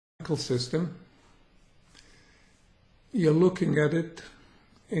dynamical system, you're looking at it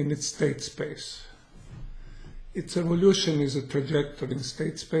in its state space. Its evolution is a trajectory in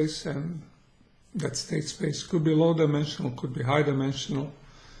state space, and that state space could be low-dimensional, could be high-dimensional,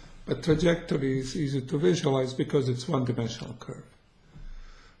 but trajectory is easy to visualize because it's one-dimensional curve.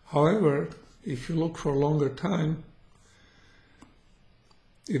 However, if you look for a longer time,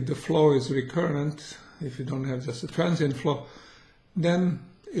 if the flow is recurrent, if you don't have just a transient flow, then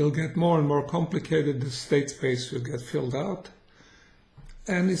it'll get more and more complicated, the state space will get filled out,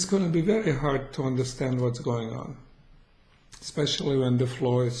 and it's going to be very hard to understand what's going on, especially when the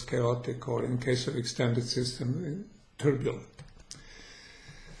flow is chaotic or, in case of extended system, turbulent.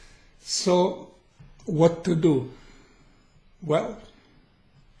 So, what to do? Well,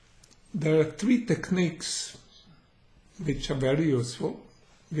 there are three techniques which are very useful,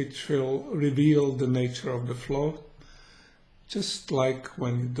 which will reveal the nature of the flow, just like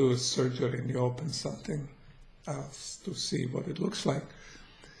when you do a surgery and you open something else to see what it looks like.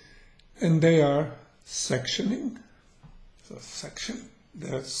 And they are sectioning, so section,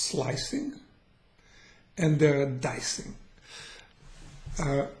 they're slicing, and they're dicing.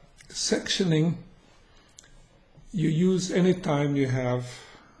 Sectioning, you use anytime you have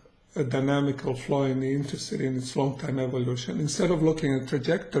a dynamical flow and you're interested in its long-time evolution. Instead of looking at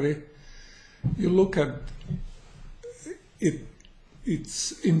trajectory, you look at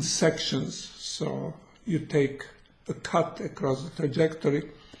it's in sections. So you take a cut across the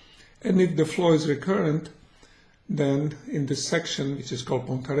trajectory, and if the flow is recurrent, then in this section, which is called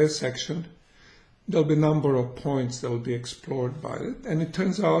Poincare section, there'll be a number of points that will be explored by it. And it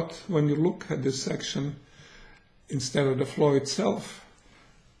turns out, when you look at this section, instead of the flow itself,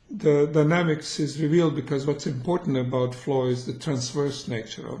 the dynamics is revealed, because what's important about flow is the transverse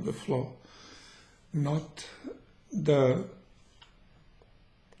nature of the flow, not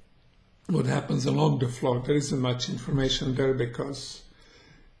what happens along the flow. There isn't much information there, because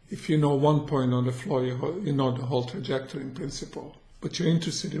if you know one point on the flow, you know the whole trajectory in principle. But you're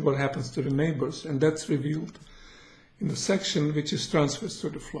interested in what happens to the neighbors, and that's revealed in the section which is transverse to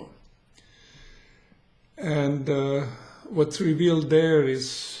the flow. And what's revealed there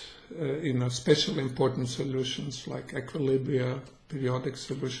is spatial important solutions like equilibria, periodic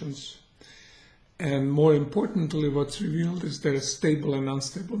solutions. And more importantly, what's revealed is there are stable and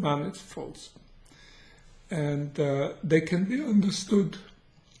unstable manifolds. And they can be understood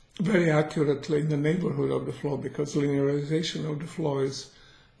very accurately in the neighborhood of the flow, because linearization of the flow is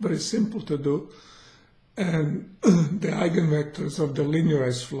very simple to do. And the eigenvectors of the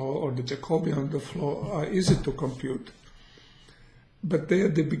linearized flow or the Jacobian of the flow are easy to compute. But they are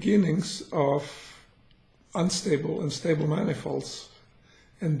the beginnings of unstable and stable manifolds.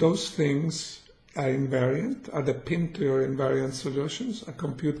 And those things are invariant, are the pin to your invariant solutions, are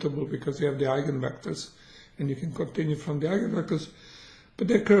computable because you have the eigenvectors, and you can continue from the eigenvectors. But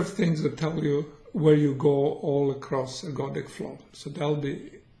they're curved things that tell you where you go all across a ergodic flow. So that'll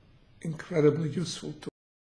be incredibly useful to